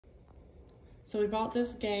So we bought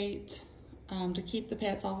this gate to keep the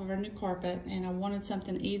pets off of our new carpet, and I wanted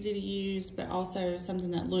something easy to use, but also something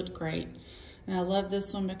that looked great. And I love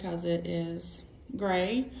this one because it is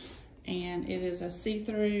gray, and it is a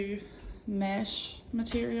see-through mesh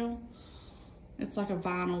material. It's like a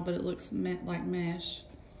vinyl, but it looks like mesh.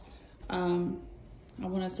 I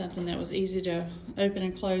wanted something that was easy to open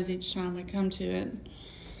and close each time we come to it.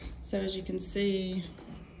 So as you can see,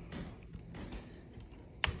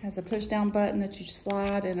 it has a push down button that you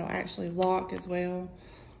slide, and it'll actually lock as well.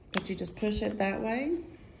 But you just push it that way.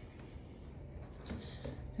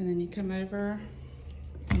 And then you come over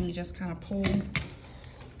and you just kind of pull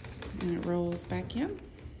and it rolls back in.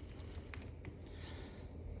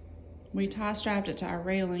 We tie strapped it to our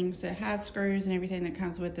railings. It has screws and everything that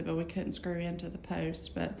comes with it, but we couldn't screw into the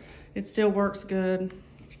post, but it still works good.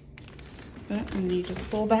 And then you just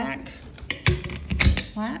pull back,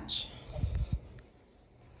 latch.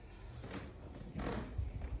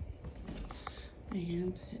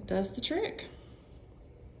 And it does the trick.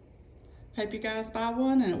 Hope you guys buy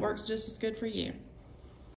one and it works just as good for you.